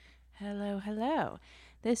Hello, hello.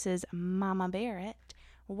 This is Mama Barrett,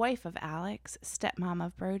 wife of Alex, stepmom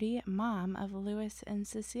of Brody, mom of Lewis and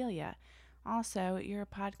Cecilia. Also, your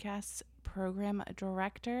podcast's program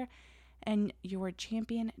director and your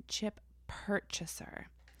champion chip purchaser.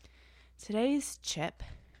 Today's chip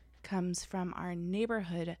comes from our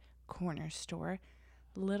neighborhood corner store,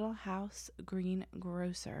 Little House Green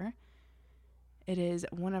Grocer. It is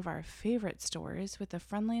one of our favorite stores with the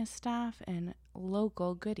friendliest staff and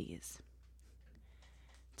local goodies.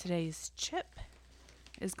 Today's chip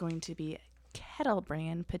is going to be Kettle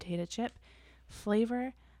brand potato chip,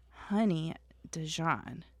 flavor Honey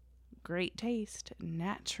Dijon. Great taste,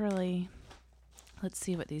 naturally. Let's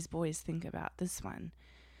see what these boys think about this one.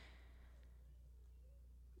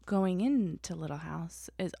 Going into Little House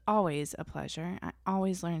is always a pleasure. I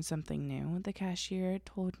always learn something new. The cashier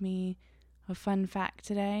told me a fun fact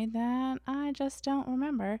today that I just don't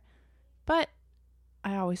remember, but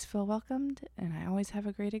I always feel welcomed and I always have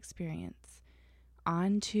a great experience.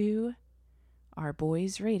 On to our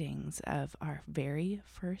boys' ratings of our very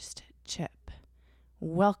first chip.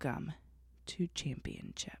 Welcome to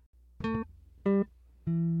Championship.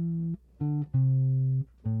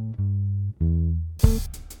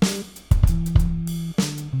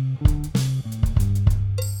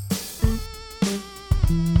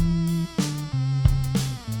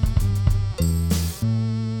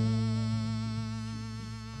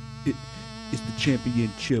 It's the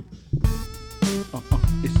championship.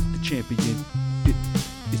 It's the champion.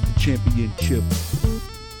 It's the championship.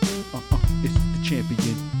 It's the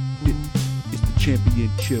champion. It's the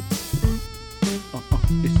championship.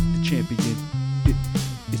 It's the champion.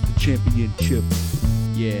 It's the championship.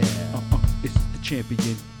 Yeah. It's the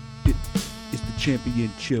champion. It's the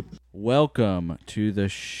championship. Welcome to the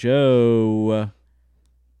show.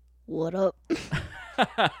 What up?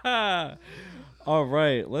 All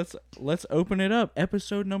right, let's open it up.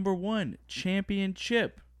 Episode number 1,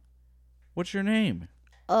 Championship. What's your name?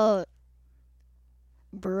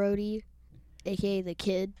 Brody, aka the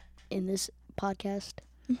kid in this podcast.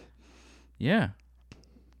 Yeah.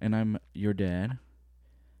 And I'm your dad.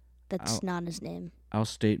 That's not his name. I'll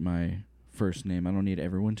state my first name. I don't need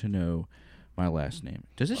everyone to know my last name.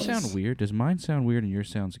 Does it sound weird? Does mine sound weird and yours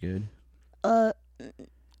sounds good? I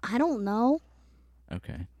don't know.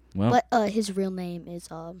 Okay. Well, But his real name is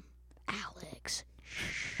Alex.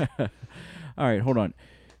 all right, hold on.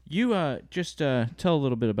 You just tell a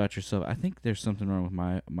little bit about yourself. I think there's something wrong with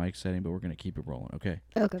my mic setting, but we're going to keep it rolling, okay?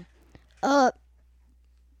 Okay.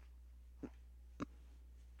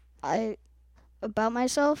 About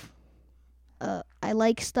myself, I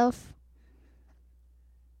like stuff.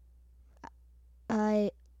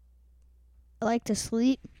 I like to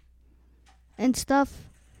sleep and stuff.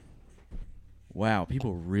 Wow,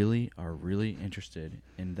 people really are really interested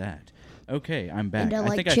in that. Okay, I'm back. And I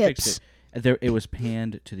like think I chips. fixed it. It was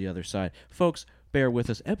panned to the other side. Folks, bear with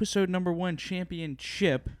us. Episode number 1,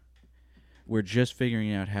 Championship. We're just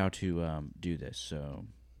figuring out how to do this, so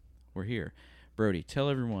we're here. Brody, tell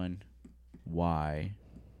everyone why.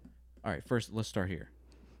 All right, first, let's start here.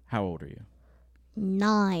 How old are you?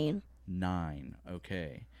 9. 9,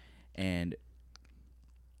 okay. And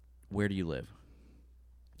where do you live?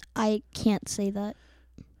 I can't say that.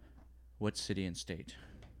 What city and state?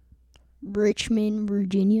 Richmond,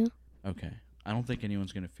 Virginia. Okay. I don't think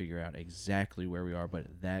anyone's going to figure out exactly where we are, but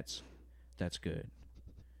that's good.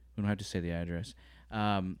 We don't have to say the address.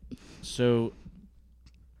 So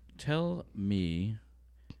tell me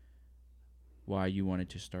why you wanted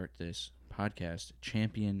to start this podcast,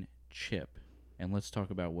 Championship, and let's talk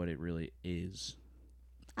about what it really is.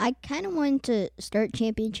 I kind of wanted to start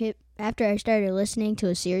Championship after I started listening to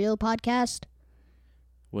a serial podcast,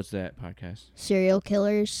 What's that podcast? Serial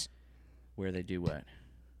Killers. Where they do what?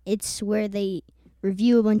 It's where they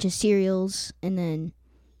review a bunch of cereals and then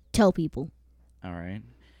tell people. All right.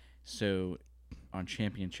 So on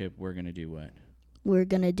Championship, we're going to do what? We're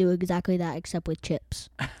going to do exactly that except with chips.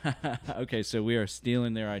 Okay, so we are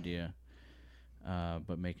stealing their idea,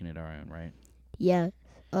 but making it our own, right? Yeah.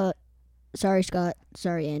 Sorry, Scott.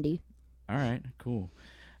 Sorry, Andy. All right, cool.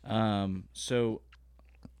 So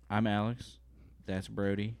I'm Alex. That's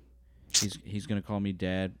Brody. He's gonna call me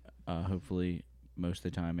Dad. Hopefully most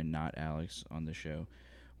of the time, and not Alex on the show.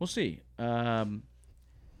 We'll see. But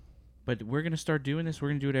we're gonna start doing this. We're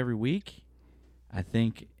gonna do it every week. I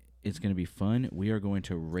think it's gonna be fun. We are going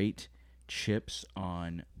to rate chips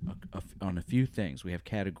on a few things. We have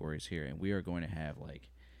categories here, and we are going to have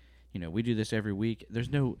we do this every week. There's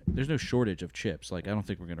no shortage of chips. I don't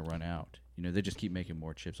think we're gonna run out. They just keep making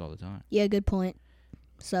more chips all the time. Yeah, good point.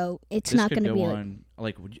 So it's This not could going to go be on.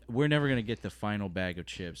 Like, we're never gonna get the final bag of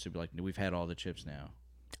chips. It'd be like, we've had all the chips now.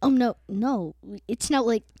 Oh, no. It's not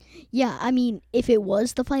like, yeah, I mean, if it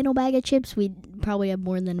was the final bag of chips, we'd probably have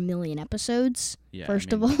more than 1 million episodes, Yeah.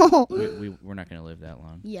 first I mean, of all. we're not gonna live that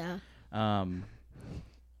long. Yeah.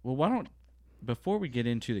 Well, why don't, before we get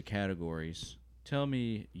into the categories, tell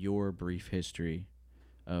me your brief history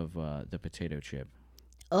of the potato chip.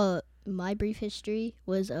 My brief history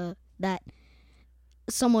was that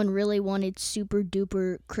someone really wanted super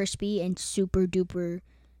duper crispy and super duper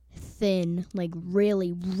thin, like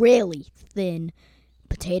really, really thin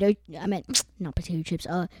not potato chips,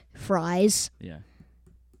 fries. Yeah.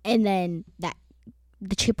 And then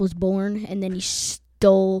the chip was born, and then he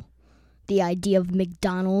stole the idea of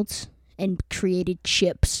McDonald's and created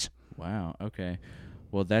chips. Wow. Okay.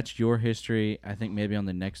 Well, that's your history. I think maybe on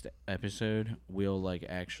the next episode we'll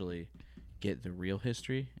actually get the real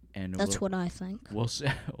history, and That's what I think. we'll see.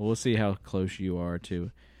 We'll see how close you are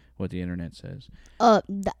to what the internet says.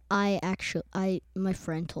 My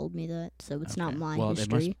friend told me that, so it's not Okay. my well,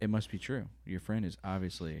 history. it must be true. Your friend is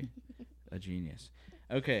obviously a genius.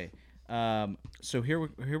 Okay. So here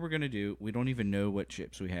we're gonna do. We don't even know what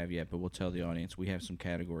chips we have yet, but we'll tell the audience we have some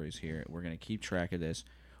categories here. We're gonna keep track of this.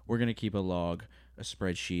 We're gonna keep a log, a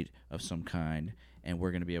spreadsheet of some kind, and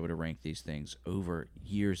we're gonna be able to rank these things over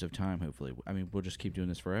years of time. Hopefully, I mean, we'll just keep doing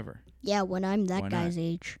this forever. Yeah, when I'm that Why guy's not?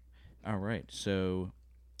 age. All right. So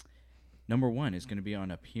number 1 is gonna be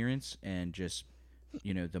on appearance and just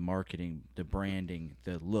the marketing, the branding,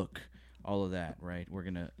 the look, all of that. Right. We're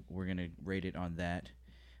gonna rate it on that.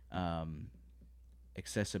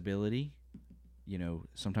 Accessibility,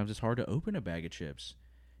 sometimes it's hard to open a bag of chips.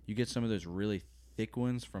 You get some of those really thick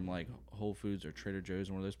ones from like Whole Foods or Trader Joe's,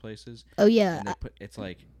 one of those places. Oh yeah, And it's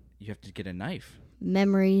like you have to get a knife.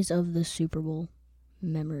 memories of the Super Bowl.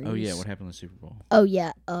 Memories. Oh yeah, what happened in the Super Bowl? Oh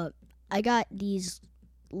yeah, I got these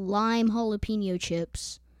lime jalapeno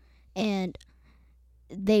chips, and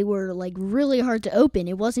they were like really hard to open.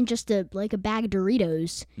 It wasn't just a bag of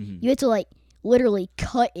Doritos. Mm-hmm. You had to literally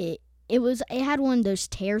cut it. It had one of those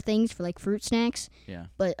tear things for fruit snacks. Yeah.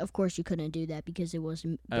 But of course you couldn't do that because it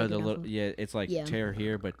wasn't big enough. It's like Yeah. tear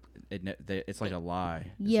here, but it's like a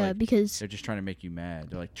lie. It's Yeah, like because they're just trying to make you mad.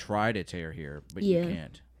 They're like, try to tear here, but Yeah. you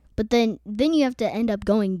can't. but then you have to end up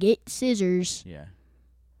going get scissors, Yeah.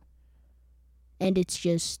 and it's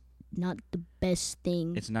just not the best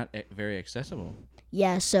thing. It's not very accessible.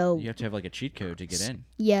 Yeah, so You have to have like a cheat code to get in.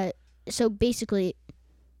 yeah, so basically,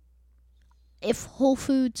 if Whole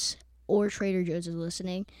Foods or Trader Joe's is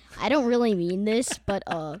listening, I don't really mean this, but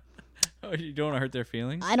Oh, you don't want to hurt their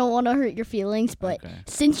feelings? I don't want to hurt your feelings, but Okay.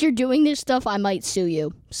 since you're doing this stuff, I might sue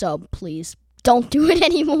you. So please don't do it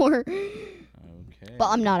anymore. Okay. But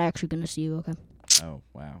I'm not actually gonna sue you. Okay, Oh,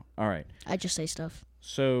 wow. All right. I just say stuff.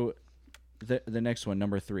 So the next one,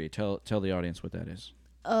 number 3. Tell the audience what that is.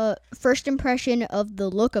 First impression of the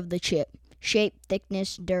look of the chip: shape,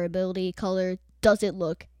 thickness, durability, color. Does it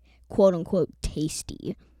look quote unquote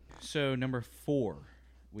tasty? So number 4,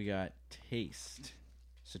 we got taste.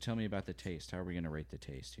 So tell me about the taste. How are we going to rate the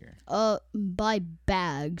taste here? By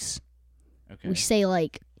bags. Okay. We say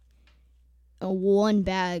one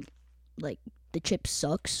bag, the chip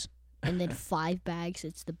sucks, and then 5 bags,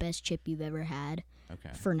 it's the best chip you've ever had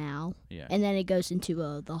Okay. for now. Yeah. And then it goes into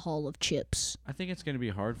the hall of chips. I think it's going to be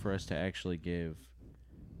hard for us to actually give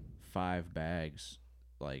 5 bags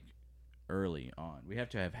early on. We have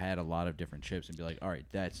to have had a lot of different chips and be like, all right,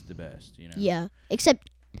 that's the best, Yeah, except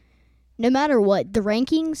no matter what, the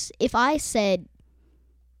rankings, if I said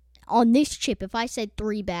on this chip, if I said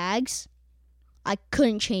 3 bags, I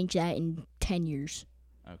couldn't change that in 10 years.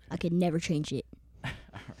 Okay. I could never change it.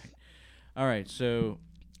 All right. So,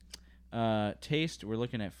 taste. We're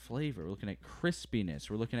looking at flavor. We're looking at crispiness.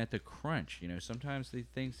 We're looking at the crunch. Sometimes the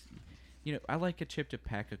things. I like a chip to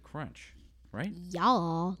pack a crunch, right?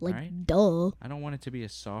 Yeah, Right. duh. I don't want it to be a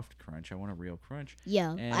soft crunch. I want a real crunch.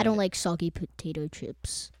 Yeah, I And- don't like soggy potato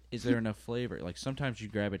chips. Is there enough flavor? Like sometimes you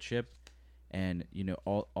grab a chip, and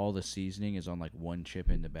all the seasoning is on one chip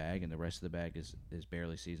in the bag, and the rest of the bag is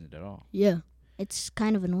barely seasoned at all. Yeah, it's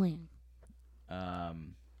kind of annoying.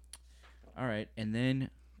 All right, and then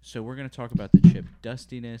so we're gonna talk about the chip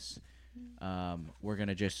dustiness. We're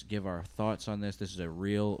gonna just give our thoughts on this. This is a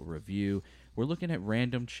real review. We're looking at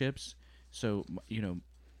random chips. So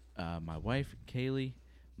my wife Kaylee,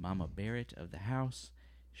 Mama Barrett of the house,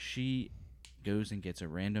 she goes and gets a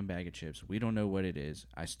random bag of chips. We don't know what it is.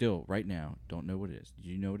 I still right now don't know what it is. Do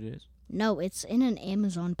you know what it is? No, it's in an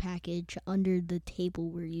Amazon package under the table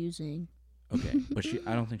we're using. Okay, but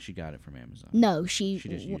I don't think she got it from Amazon. No, She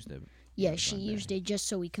just used the Yeah, she Amazon used bag. it just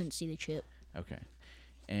so we couldn't see the chip. Okay.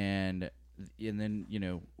 and then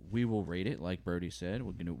we will rate it like Brody said.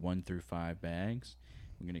 We're gonna 1 through 5 bags.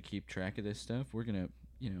 We're gonna keep track of this stuff. We're gonna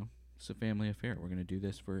it's a family affair. We're gonna do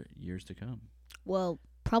this for years to come. Well,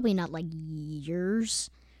 probably not like years.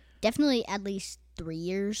 Definitely at least 3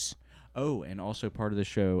 years. Oh, and also part of the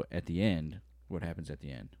show at the end. What happens at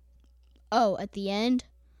the end? Oh, at the end,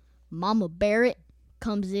 Mama Barrett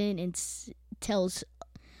comes in and tells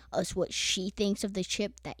us what she thinks of the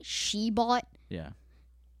chip that she bought. Yeah.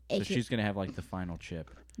 So she's going to have like the final chip.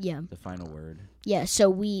 Yeah. The final word. Yeah, so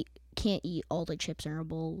we can't eat all the chips in our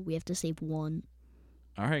bowl. We have to save one.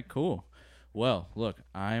 All right, cool. Well, look,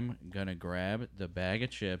 I'm going to grab the bag of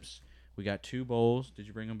chips. We got 2 bowls. Did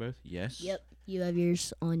you bring them both? Yes. Yep. You have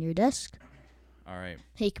yours on your desk. All right.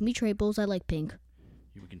 Hey, can we trade bowls? I like pink.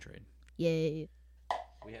 We can trade. Yay.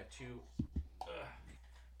 We have 2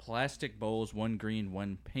 plastic bowls, 1 green,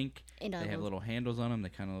 1 pink. And they have little handles on them. They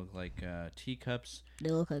kind of look like teacups. They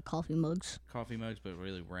look like coffee mugs. Coffee mugs, but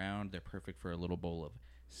really round. They're perfect for a little bowl of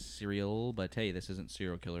cereal. But hey, this isn't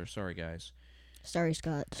Serial Killer. Sorry, guys. Sorry,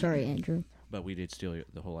 Scott. Sorry, Andrew. But we did steal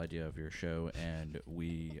the whole idea of your show, and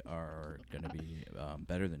we are going to be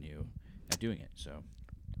better than you at doing it. So,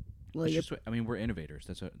 Well, yep. we're innovators.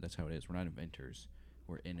 That's how it is. We're not inventors.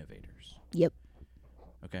 We're innovators. Yep.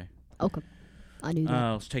 Okay. Okay. I knew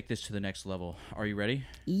that. Let's take this to the next level. Are you ready?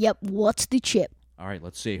 Yep. What's the chip? All right.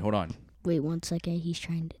 Let's see. Hold on. Wait 1 second. He's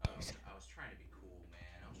trying to do something. I was trying to be cool, man.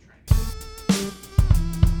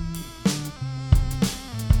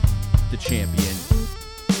 The champion.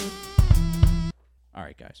 All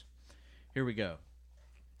right, guys. Here we go.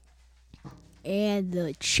 And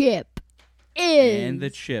the chip is. And the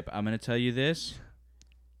chip. I'm going to tell you this.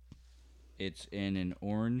 It's in an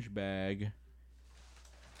orange bag.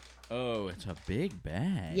 Oh, it's a big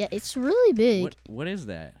bag. Yeah, it's really big. What is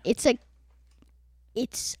that? It's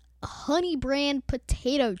Honey Brand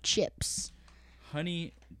potato chips.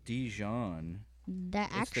 Honey Dijon. That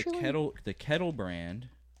It's actually. the Kettle brand.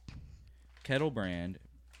 Kettle brand.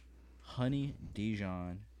 Honey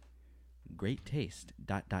Dijon. Great taste. ...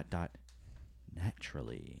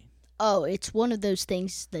 Naturally. Oh, it's one of those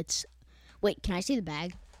things that's. Wait, can I see the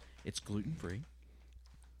bag? It's gluten free.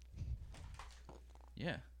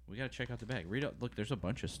 Yeah, we gotta check out the bag. Read out. Look, there's a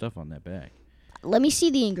bunch of stuff on that bag. Let me see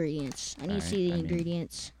the ingredients. I need to Alright, see the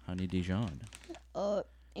ingredients. Honey Dijon.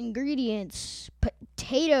 Ingredients: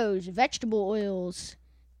 potatoes, vegetable oils,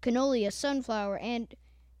 canola, sunflower,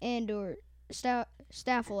 or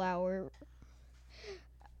safflower,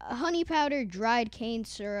 honey powder, dried cane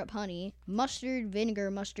syrup, honey, mustard, vinegar,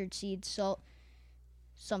 mustard seeds, salt,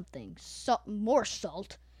 more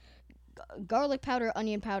salt, garlic powder,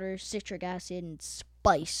 onion powder, citric acid, and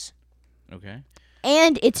spice. Okay.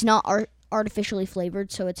 And it's not artificially flavored,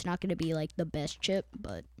 so it's not going to be like the best chip,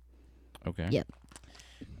 but Okay. Yep.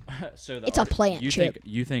 So It's a plant chip.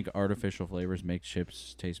 You think artificial flavors make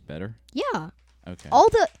chips taste better? yeah. Okay. All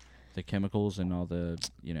the chemicals and all the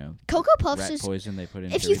Cocoa Puffs rat is. poison they put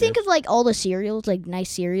in. If you think Doritos? of like all the cereals, like nice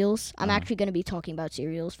cereals, I'm Uh-huh. actually going to be talking about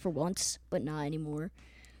cereals for once, but not anymore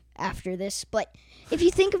after this. But if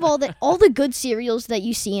you think of all the good cereals that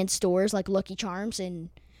you see in stores, like Lucky Charms and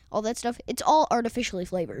all that stuff, it's all artificially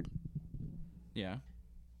flavored. Yeah.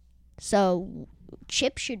 So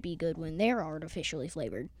chips should be good when they're artificially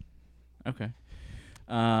flavored. Okay.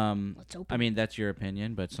 Let's open. I mean, that's your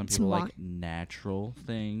opinion, but some It's people my- like natural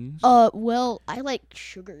things. Well, I like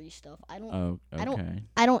sugary stuff. I don't. Oh, okay.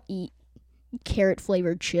 I don't eat carrot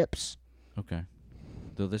flavored chips. Okay.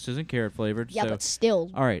 Though this isn't carrot flavored, Yeah, so but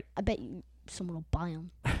still, all right. I bet you someone will buy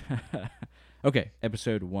them. Okay,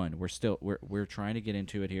 episode 1. We're trying to get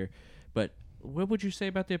into it here, but what would you say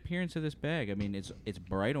about the appearance of this bag? I mean, it's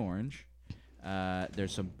bright orange.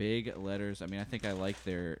 There's some big letters. I mean, I think I like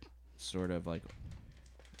their sort of like,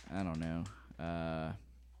 I don't know. I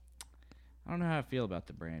don't know how I feel about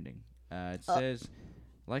the branding. It says,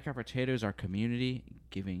 like our potatoes, our community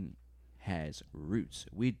giving has roots.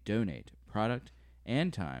 We donate product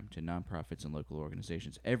and time to nonprofits and local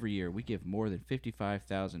organizations. Every year, we give more than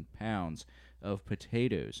 55,000 pounds of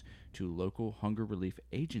potatoes to local hunger relief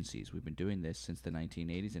agencies. We've been doing this since the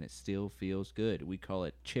 1980s, and it still feels good. We call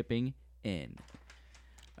it chipping in.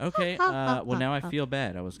 Okay, well, now I feel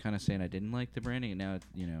bad. I was kind of saying I didn't like the branding, and now,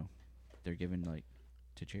 they're giving, like,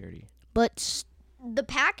 to charity. But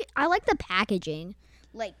I like the packaging.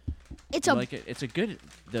 Like, it's You a. like it? It's a good...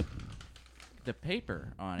 The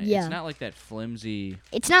paper on it. Yeah. It's not like that flimsy...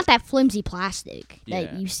 It's not that flimsy plastic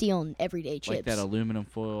that Yeah. you see on everyday chips. Like that aluminum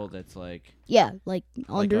foil that's like... Yeah, like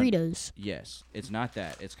on Like Doritos. Yes. It's not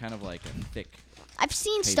that. It's kind of like a thick... I've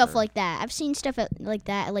seen stuff paper. like that. I've seen stuff like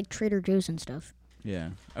that at like Trader Joe's and stuff. Yeah.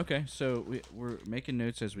 Okay. So we're making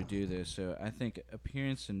notes as we do this. So I think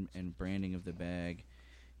appearance and branding of the bag,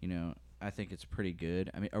 I think it's pretty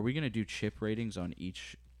good. I mean, are we gonna do chip ratings on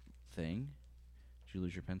each thing? Did you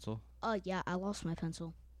lose your pencil? Yeah, I lost my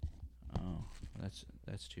pencil. Oh,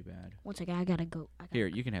 that's too bad. One second, I gotta go. Here,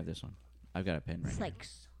 you can have this one. I've got a pen right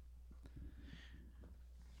Thanks.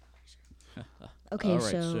 here. Okay, All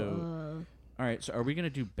right, so All right. So are we gonna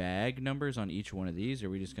do bag numbers on each one of these, or are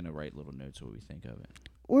we just gonna write little notes what we think of it?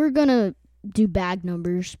 we're gonna do bag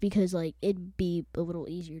numbers because like it'd be a little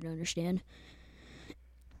easier to understand.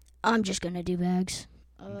 I'm just gonna do bags.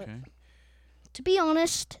 Okay. To be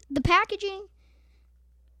honest, the packaging,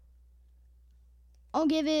 I'll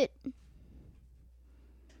give it,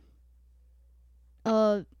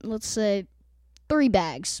 let's say 3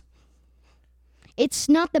 bags. It's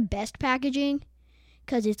not the best packaging,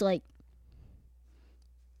 because it's like,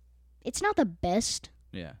 it's not the best,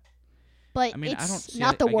 Yeah. but I mean, it's I don't see.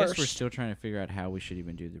 not the I worst. guess we're still trying to figure out how we should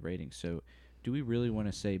even do the rating. So, do we really want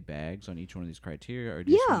to say bags on each one of these criteria, or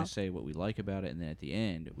do you just Yeah. want to say what we like about it, and then at the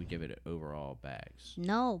end we give it overall bags?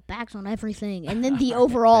 No, bags on everything. And then the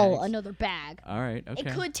overall, Bags. another bag. All right. Okay.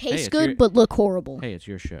 It could Hey, taste it's good, your- but look horrible. Hey, it's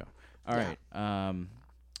your show. All Yeah. right.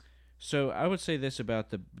 So I would say this about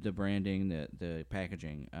the branding, the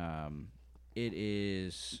packaging. It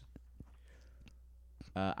is.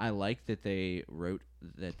 I like that they wrote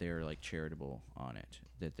that they're like charitable on it.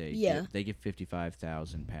 That they they give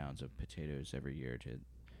 55,000 pounds of potatoes every year to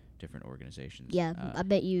different organizations. Yeah, I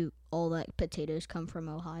bet you all that potatoes come from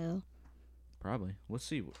Ohio. Probably. Let's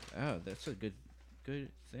see. Oh, that's a good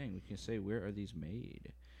thing. We can say where are these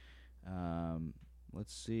made.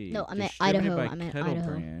 Let's see. No, I meant Distributed Idaho. by I meant Kettle Idaho.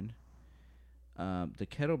 Brand. The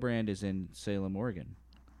Kettle Brand is in Salem, Oregon.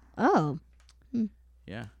 Oh,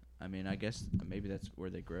 Yeah. I mean, I guess maybe that's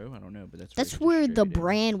where they grow. I don't know, but that's that's it's where the distributed.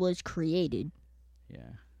 brand was created.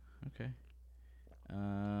 Yeah. Okay.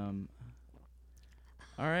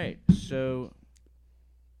 All right. So.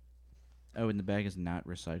 Oh, and the bag is not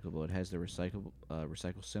recyclable. It has the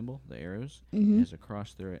recycle symbol, the arrows. It Mm-hmm. has a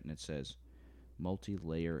cross through it, and it says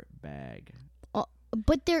multi-layer bag.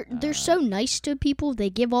 But they're so nice to people. They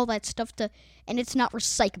give all that stuff to, and it's not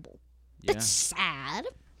recyclable. Yeah. That's sad.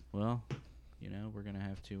 Well, we're gonna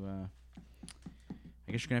have to.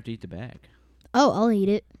 I guess you're gonna have to eat the bag. Oh, I'll eat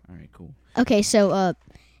it. All right. Cool. Okay, so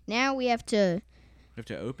now we have to We have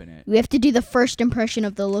to open it. do the first impression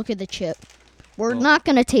of the look of the chip. We're Well- not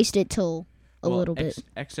gonna taste it till a Well, little bit.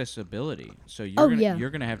 Accessibility. So yeah. you're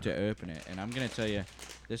gonna have to open it, and I'm gonna tell you,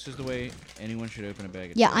 this is the way anyone should open a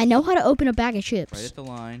bag of Yeah, chips. I know how to open a bag of Right chips. at the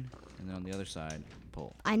line, and then on the other side,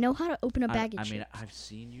 pull. I know how to open a bag of I chips. mean, I've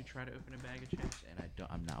seen you try to open a bag of chips, and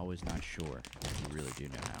I'm not always not sure if you really do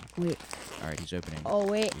know how. Wait. All right, he's opening. Oh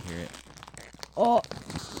wait. You hear it? Oh,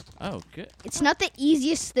 Oh, good. it's not the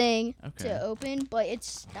easiest thing Okay. to open, but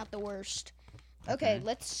it's not the worst. Okay, Okay.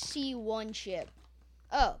 let's see one chip.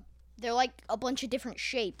 Oh, they're like a bunch of different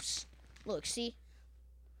shapes. Look, see?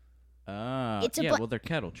 It's a yeah. bu- Well, they're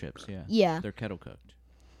kettle chips. Yeah. Yeah. They're kettle cooked.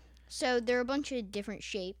 So they're a bunch of different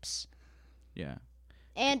shapes. Yeah.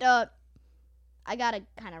 And I gotta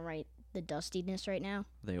kind of write the dustiness right now.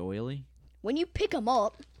 They oily. When you pick them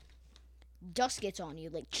up, dust gets on you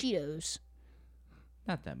like Cheetos.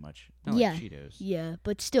 Not that much. Not Yeah. like Cheetos. Yeah,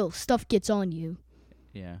 but still, stuff gets on you.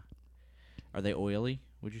 Yeah. Are they oily?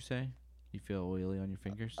 Would you say? You feel oily on your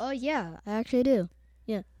fingers? Oh yeah, I actually do.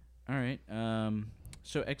 All right.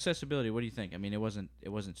 So accessibility. What do you think? I mean, it wasn't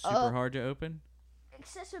super hard to open.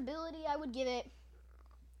 Accessibility, I would give it,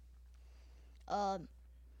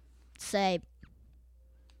 say,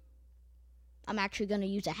 I'm actually gonna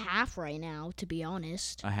use a half right now. To be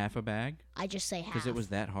honest, A half a bag? I just say half. Because it was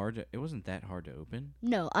that hard. It wasn't that hard to open.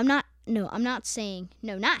 No, I'm not. No, I'm not saying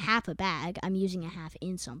no. Not half a bag. I'm using a half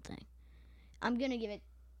in something. I'm gonna give it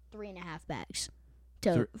 3.5 bags.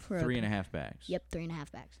 For 3.5 bags. Yep,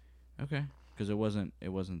 3.5 bags. Okay. Because it wasn't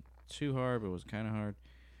too hard, but it was kind of hard.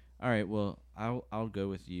 All right. Well, I'll go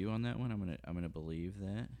with you on that one. I'm gonna believe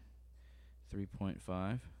that.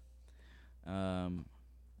 3.5.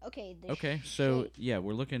 Okay. Okay, so yeah,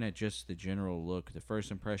 we're looking at just the general look. The first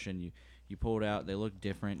impression you pulled out, they look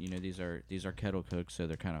different. These are kettle cooks, so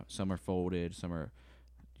they're kind of, some are folded, some are,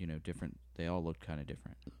 different. They all look kind of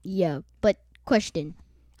different. Yeah, but question: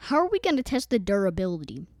 how are we gonna test the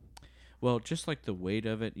durability? Well, just like the weight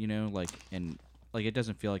of it, and it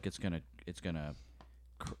doesn't feel like it's gonna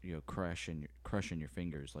crush in your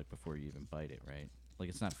fingers like before you even bite it, right? Like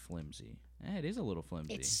it's not flimsy. It is a little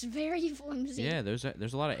flimsy. It's very flimsy. Yeah, there's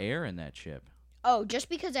a lot of air in that chip. Oh, just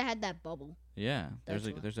because I had that bubble. Yeah, That's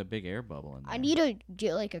why. there's a big air bubble in there. I need to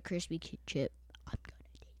get like a crispy chip. I'm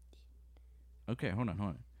gonna Okay, hold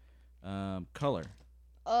on. Color.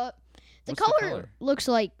 The What's color looks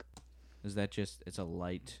like, Is that just, it's a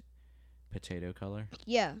light potato color?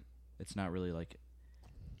 yeah. It's not really like,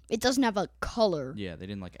 It doesn't have a color. yeah, they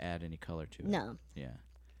didn't like add any color to it. No. Yeah.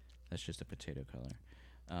 That's just a potato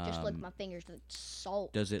color. Just lick my fingers with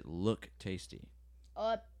salt. Does it look tasty?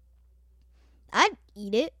 I'd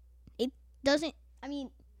eat it. It doesn't, I mean,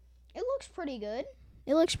 it looks pretty good.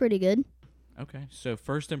 It looks pretty good. Okay. So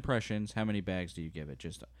first impressions, how many bags do you give it?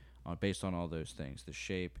 Just based on all those things, the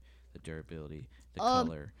shape, the durability, the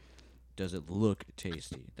color. Does it look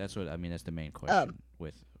tasty? That's what I mean. That's the main question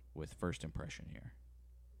with first impression here.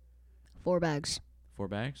 4 bags. 4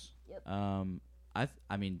 bags. Yep.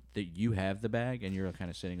 I mean that you have the bag and you're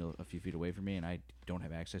kind of sitting a few feet away from me, and I don't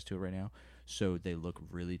have access to it right now. So they look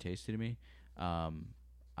really tasty to me.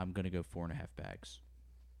 I'm gonna go 4.5 bags.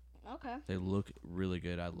 Okay. They look really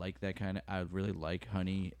good. I like that kind of. I really like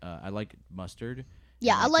honey. I like mustard.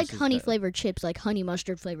 Yeah, and I like this is honey the- flavored chips, like honey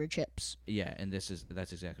mustard flavored chips. Yeah, and that's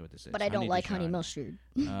exactly what this is. But I don't like honey Dijon. mustard.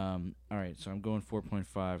 All right, so I'm going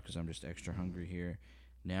 4.5 because I'm just extra hungry here.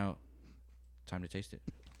 Now, time to taste it.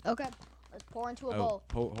 Okay. Let's pour into a bowl.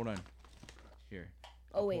 Hold on. Here.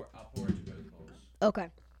 Oh, wait. I'll pour into both bowls. Okay.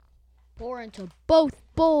 Pour into both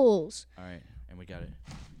bowls. All right, and we got it.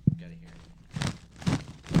 Got it here.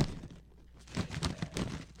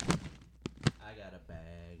 I got a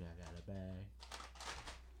bag.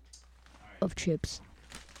 All right. Of chips.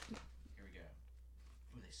 Here we go.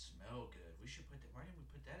 Ooh, they smell good. We should put that. Why didn't we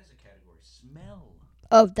put that as a category? Smell.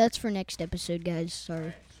 Oh, that's for next episode, guys. Sorry. All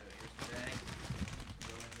right, so here's the bag.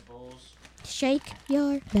 Go in the bowls. Shake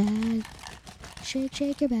your bag. Shake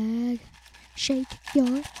your bag. Shake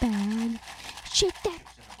your bag. Shake that.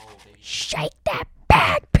 It's in a bowl, baby. Shake that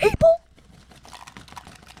bag, people.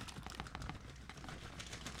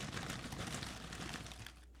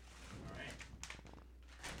 All right.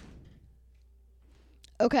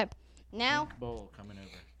 Okay. Now, Big bowl coming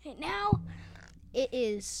over. now it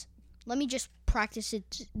is. Let me just practice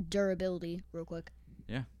its durability real quick.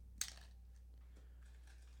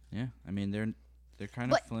 Yeah, I mean they're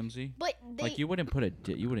kind of But- flimsy. But they. Like you wouldn't put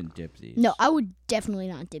you wouldn't dip these. No, I would definitely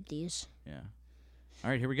not dip these. Yeah. All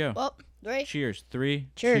right, here we go. Well, right. Cheers. 3,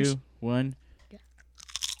 Cheers. 2, 1.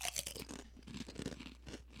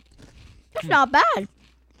 That's not bad.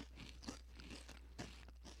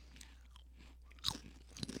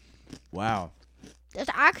 Wow. That's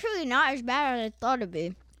actually not as bad as I thought it'd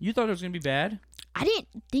be. You thought it was gonna be bad? I didn't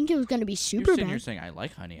think it was gonna be You're super sitting here bad. saying, "I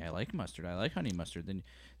like honey. I like mustard. I like honey mustard." Then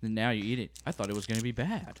now you eat it. I thought it was gonna be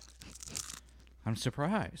bad. I'm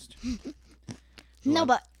surprised. No, Well,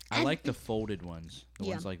 but I like the folded ones. The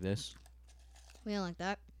Yeah. ones like this. we don't like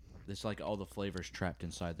that. It's like all the flavors trapped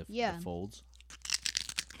inside the Yeah. folds.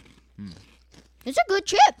 It's a good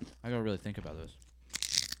chip. I gotta really think about those.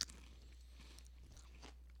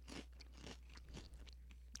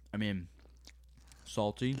 I mean,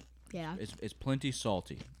 salty. Yeah. It's plenty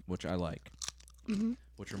salty, which I like. Mhm.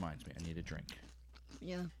 Which reminds me, I need a drink.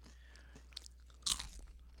 Yeah.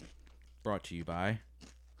 Brought to you by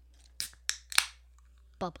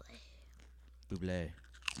Bubbly. Bublé.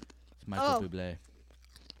 It's Michael Oh. Bublé.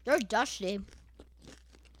 They're dusty.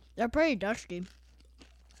 They're pretty dusty.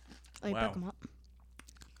 Oh, you Wow. pick them up.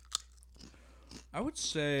 I would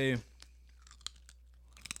say.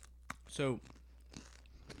 So.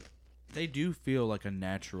 They do feel like a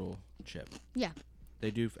natural chip. Yeah.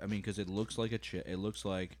 They do. I mean, because it looks like a chip. It looks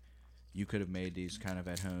like you could have made these kind of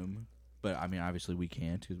at home. But I mean, obviously we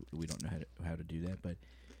can't. 'Cause we don't know how to do that. But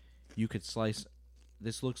you could slice.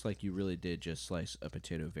 This looks like you really did just slice a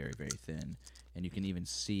potato very, very thin, and you can even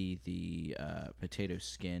see the potato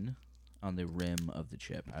skin on the rim of the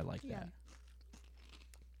chip. I like Yeah. that.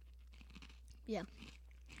 Yeah.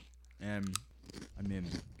 And I mean,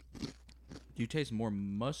 do you taste more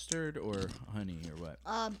mustard or honey or what?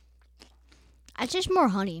 It's just more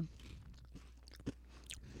honey.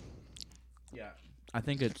 Yeah, I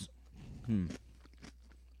think it's.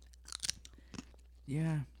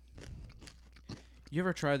 Yeah. You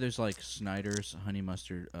ever try those like Snyder's honey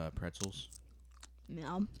mustard pretzels?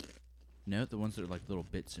 No. No, the ones that are like little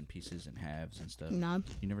bits and pieces and halves and stuff. No.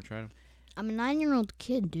 You never tried them? I'm a 9-year-old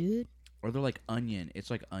kid, dude. Or they're like onion. It's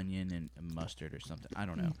like onion and mustard or something. I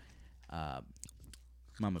don't know.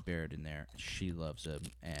 Mama Barrett in there, she loves them,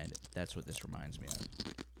 and that's what this reminds me of.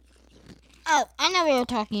 Oh, I know what you're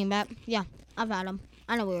talking about. Yeah, I've had them.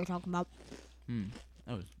 I know what you're talking about.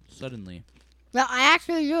 Oh, suddenly. Well, I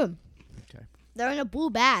actually do. Okay. They're in a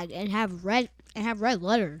blue bag and have red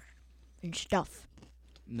letters and stuff.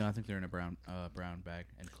 No, I think they're in a brown bag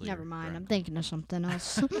and clear. Never mind. brown I'm thinking of something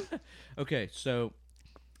else. Okay, so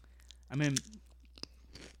I mean,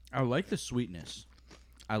 I like the sweetness.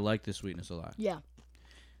 I like the sweetness a lot. Yeah,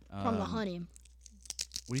 from the honey.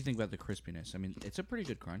 What do you think about the crispiness? I mean, it's a pretty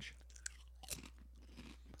good crunch.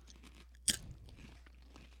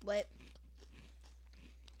 But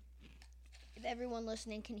if everyone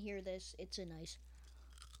listening can hear this, it's a nice.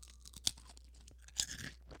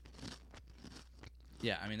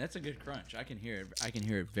 Yeah, I mean that's a good crunch. I can hear it. I can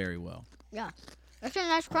hear it very well. Yeah, that's a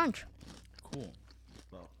nice crunch. Cool.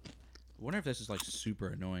 Well, I wonder if this is like super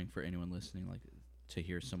annoying for anyone listening, like to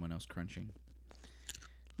hear someone else crunching.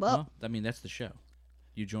 Well, I mean that's the show.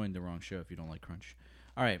 You joined the wrong show if you don't like crunch.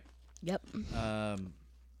 All right. yep.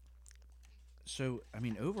 So I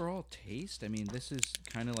mean overall taste. I mean this is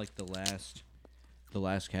kind of like the last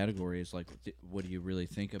category is like what do you really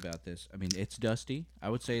think about this? I mean it's dusty. I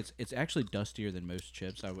would say it's actually dustier than most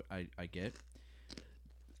chips I get.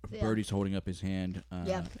 Yeah. Birdie's holding up his hand.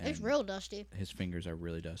 Yeah, it's and real dusty. His fingers are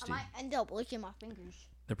really dusty. I might end up licking my fingers.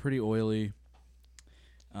 They're pretty oily.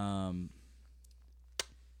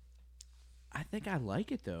 I think I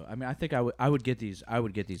like it though. I mean, I think I would get these. I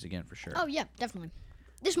would get these again for sure. Oh yeah, definitely.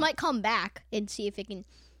 This might come back and see if it can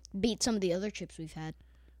beat some of the other chips we've had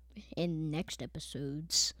in next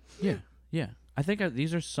episodes. Yeah. I think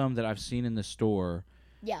these are some that I've seen in the store.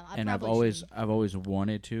 Yeah, I've always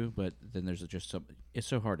wanted to, but then there's just some. It's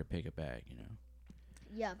so hard to pick a bag, you know.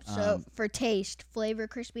 Yeah. So for taste, flavor,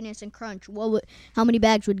 crispiness, and crunch, how many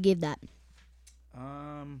bags would you give that?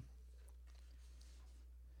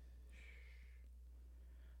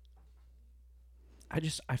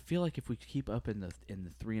 I feel like if we keep up in the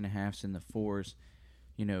 3.5s and the 4s,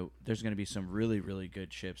 you know, there's going to be some really really good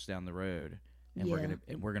chips down the road, and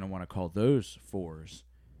we're gonna want to call those 4s.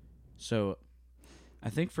 So, I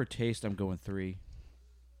think for taste, I'm going 3.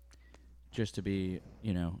 Just to be,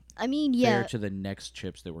 you know, I mean, fair to the next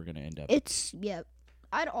chips that we're gonna end up.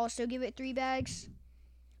 I'd also give it 3 bags,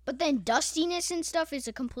 but then dustiness and stuff is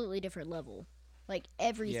a completely different level. Like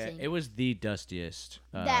everything. Yeah, it was the dustiest.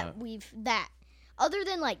 Other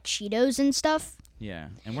than like Cheetos and stuff. Yeah,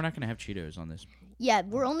 and we're not gonna have Cheetos on this. Yeah,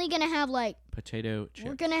 we're only gonna have like potato chips.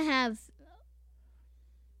 We're gonna have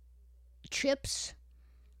chips,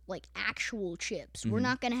 like actual chips. We're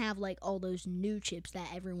not gonna have like all those new chips that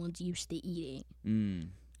everyone's used to eating.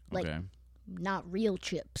 Okay. Like, not real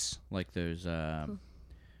chips. Like those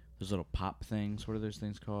little pop things. What are those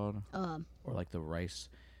things called? Or like the rice.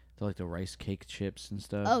 They're like the rice cake chips and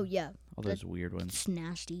stuff. Oh yeah. All those weird ones. It's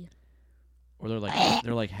nasty. Or they're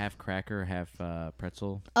like half cracker, half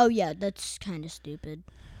pretzel. Oh yeah, that's kind of stupid.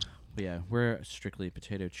 But yeah, we're a strictly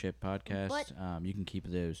potato chip podcast. You can keep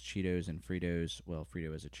those Cheetos and Fritos. Well,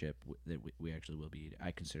 Frito is a chip that we actually will be eating.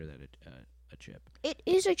 I consider that a chip. It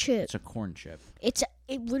is a chip. It's a corn chip. It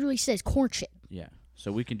literally says corn chip. Yeah,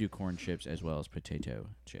 so we can do corn chips as well as potato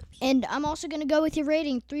chips. And I'm also gonna go with your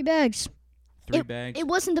rating, 3 bags. 3 bags. It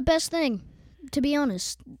wasn't the best thing, to be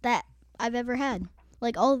honest, that I've ever had.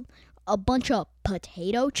 Like a bunch of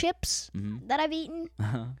potato chips that I've eaten.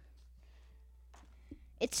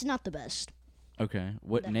 It's not the best. Okay.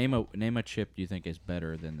 What name a chip you think is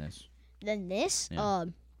better than this? Than this? Yeah.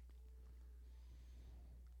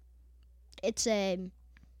 It's I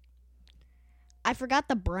forgot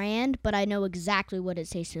the brand, but I know exactly what it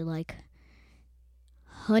tasted like.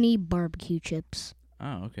 Honey barbecue chips.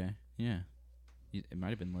 Oh, okay. Yeah. It might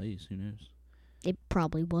have been Lay's. Who knows? It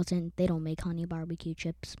probably wasn't. They don't make honey barbecue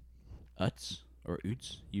chips. Utz or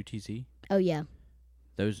Utz? UTZ? Oh, yeah.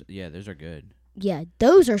 Those are good. Yeah,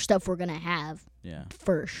 those are stuff we're going to have. Yeah.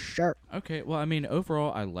 For sure. Okay, well, I mean,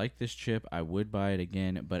 overall, I like this chip. I would buy it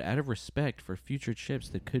again, but out of respect for future chips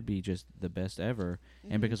that could be just the best ever,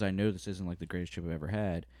 and because I know this isn't like the greatest chip I've ever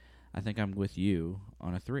had, I think I'm with you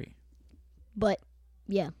on a 3. But,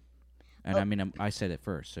 yeah. And I mean, I said it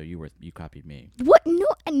first, so you copied me. What?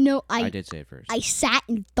 No, I did say it first. I sat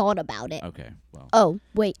and thought about it. Okay, well. Oh,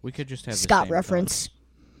 wait. We could just have Scott the same reference. thoughts.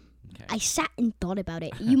 Okay. I sat and thought about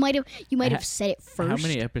it. You might have said it first. How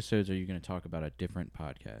many episodes are you going to talk about a different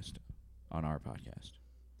podcast on our podcast?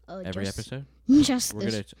 Every episode? Just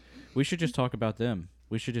we should just talk about them.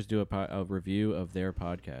 We should just do a review of their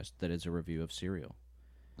podcast that is a review of cereal.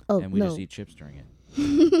 Oh, and we no. just eat chips during it.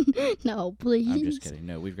 No, please. I'm just kidding.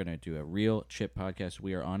 No, we're going to do a real chip podcast.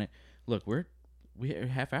 We are on it. Look, we're a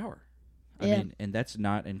half hour. I mean, and that's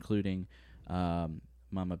not including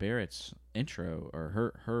Mama Barrett's intro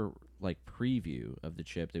or her like preview of the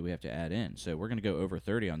chip that we have to add in. So we're going to go over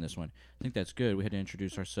 30 on this one. I think that's good. We had to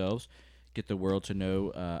introduce ourselves, get the world to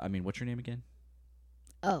know. I mean, what's your name again?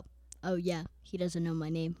 Oh yeah. He doesn't know my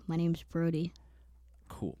name. My name's Brody.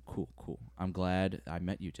 Cool. I'm glad I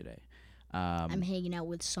met you today. I'm hanging out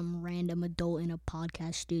with some random adult in a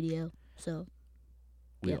podcast studio. So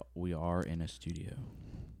We are in a studio.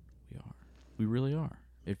 We are. We really are.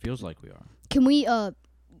 It feels like we are. can we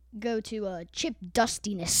go to chip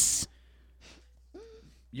dustiness?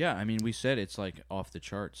 Yeah, I mean, we said it's like off the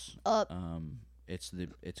charts. Uh,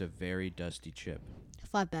 It's a very dusty chip.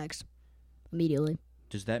 5 bags immediately.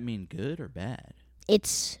 Does that mean good or bad?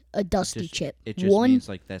 It's a dusty Just- chip. It just one means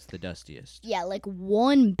like that's the dustiest. Yeah, like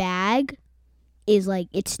one bag is like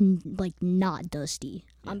like not dusty.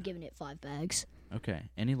 Yeah. I'm giving it 5 bags. Okay.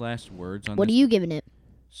 Any last words on What this? are you giving it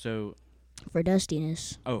So, for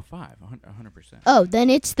dustiness? 5, 100%. Oh, then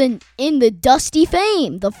it's in the dusty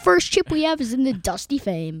fame. The first chip we have is in the dusty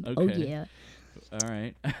fame. Oh Okay. yeah. All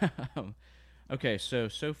right. Okay, so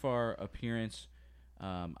far appearance,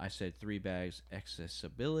 I said 3 bags.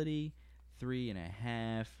 Accessibility,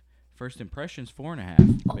 3.5. First impressions,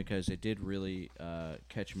 4.5 because it did really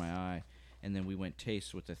catch my eye, and then we went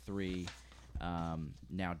taste with a 3.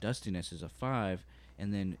 Now dustiness is a 5,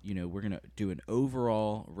 and then we're gonna do an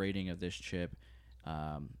overall rating of this chip.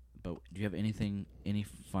 But do you have any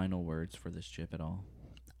final words for this chip at all?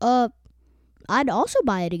 I'd also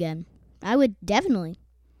buy it again. I would definitely.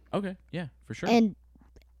 Okay, yeah, for sure. And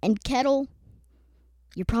Kettle,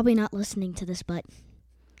 you're probably not listening to this, but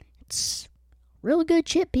it's really good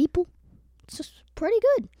chip, people. It's just pretty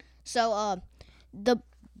good. So, the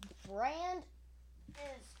brand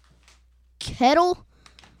is Kettle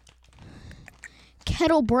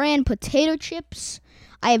brand potato chips.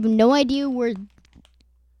 I have no idea where.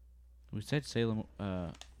 We said Salem,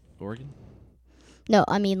 Oregon. No,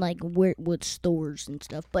 I mean like what stores and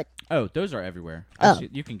stuff. But Oh, those are everywhere. Oh.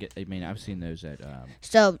 You can get. I mean, I've seen those at.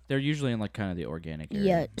 so They're usually in like kind of the organic area.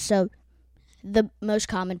 yeah, so the most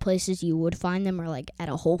common places you would find them are like at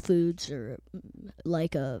a Whole Foods or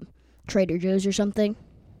like a Trader Joe's or something.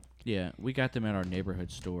 Yeah, we got them at our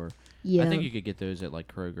neighborhood store. Yeah. I think you could get those at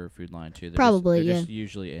like Kroger, Food Line too. Probably, they're yeah. just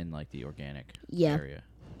usually in like the organic Yeah. area.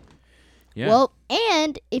 Yeah. Well,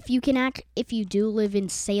 and if you do live in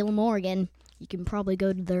Salem, Oregon, you can probably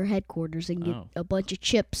go to their headquarters and get Oh. a bunch of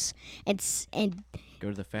chips and Go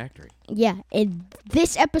to the factory. yeah. And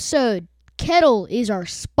this episode, Kettle is our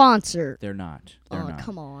sponsor. They're not. They're Oh, not.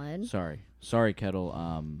 come on. Sorry, Kettle.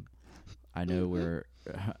 I know we're.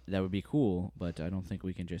 That would be cool, but I don't think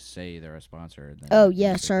we can just say they're a sponsor. And then Oh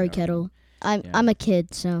yeah, just sorry, ignore them. Kettle. Yeah. I'm a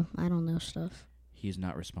kid, so I don't know stuff. He's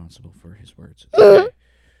not responsible for his words. Okay.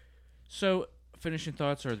 So, finishing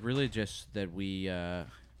thoughts are really just that we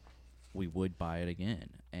would buy it again.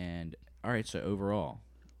 And all right, so overall,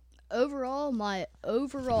 My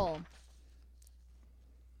overall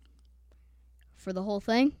for the whole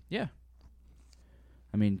thing. yeah.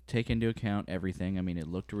 I mean, take into account everything. I mean, it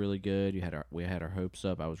looked really good. We had our hopes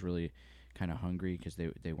up. I was really kind of hungry because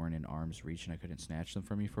they weren't in arm's reach and I couldn't snatch them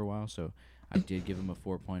from you for a while. So I did give them a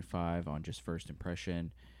 4.5 on just first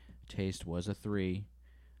impression. Taste was a 3.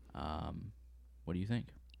 What do you think?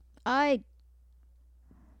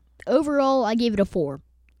 Overall, I gave it a 4.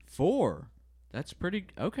 4. That's pretty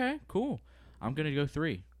okay. Cool. I'm gonna go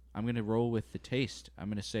 3. I'm gonna roll with the taste. I'm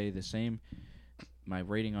gonna say the same. My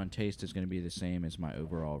rating on taste is gonna be the same as my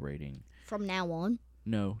overall rating. From now on.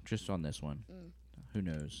 No, just on this one. Who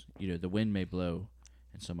knows? The wind may blow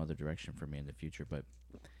in some other direction for me in the future, but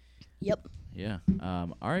Yep. yeah.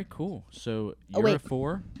 All right, cool. So Oh, you're a wait.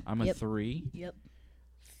 4. I'm a Yep. 3. Yep.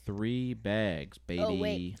 3 bags, baby. Oh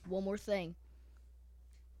wait, one more thing.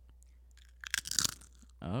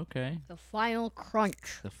 Okay. The final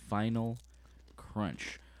crunch. The final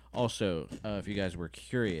crunch. Also, if you guys were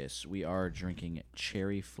curious, we are drinking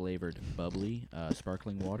cherry-flavored bubbly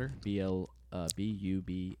sparkling water,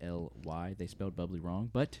 B-U-B-L-Y. They spelled bubbly wrong,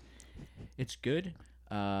 but it's good.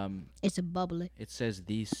 It's a bubbly. It says,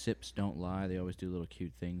 "These sips don't lie." They always do little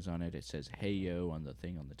cute things on it. It says, "Hey, yo," on the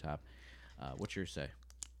thing on the top. What's yours say?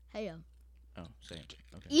 Hey, Oh, same.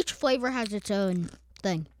 Okay. each flavor has its own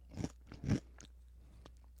thing.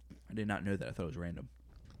 I did not know that. I thought it was random.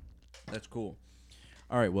 That's cool.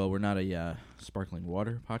 All right, well, we're not a sparkling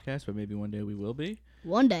water podcast, but maybe one day we will be.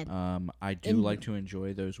 One day. I do And- like to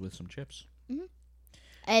enjoy those with some chips.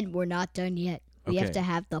 And we're not done yet. We have Okay. to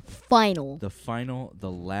have the final.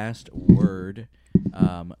 The last word.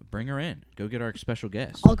 Bring her in. Go get our special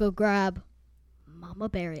guest. I'll go grab Mama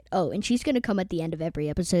Barrett. Oh, and she's going to come at the end of every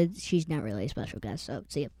episode. She's not really a special guest, so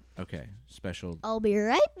see ya. Okay, special. I'll be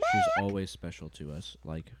right back. She's always special to us.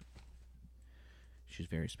 Like, she's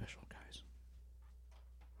very special, guys.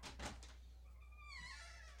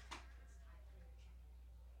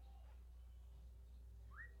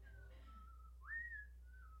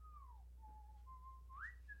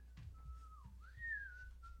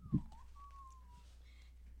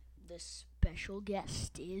 The special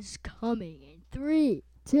guest is coming in 3,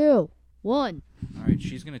 2, 1. All right,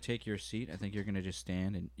 she's going to take your seat. I think you're going to just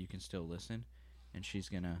stand and you can still listen. And she's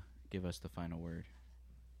going to give us the final word.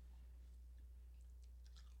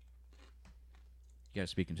 You got to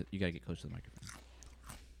speak into. You got to get close to the microphone.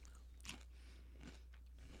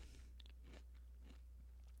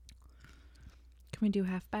 Can we do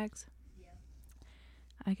half bags? Yeah.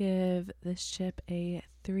 I give this chip a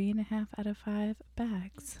 3.5 out of 5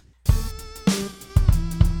 bags.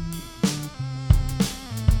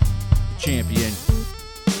 Championship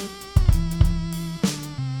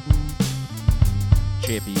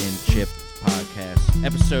podcast,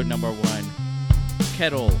 episode number 1.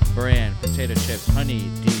 Kettle brand potato chips,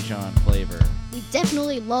 honey Dijon flavor. We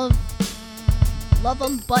definitely love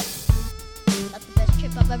them, but that's the best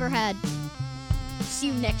chip I've ever had. See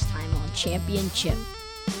you next time on Championship.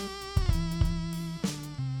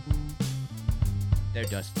 They're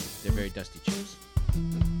dusty. They're very dusty chips.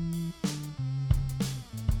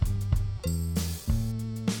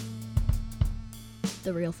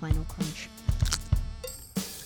 The real final crunch.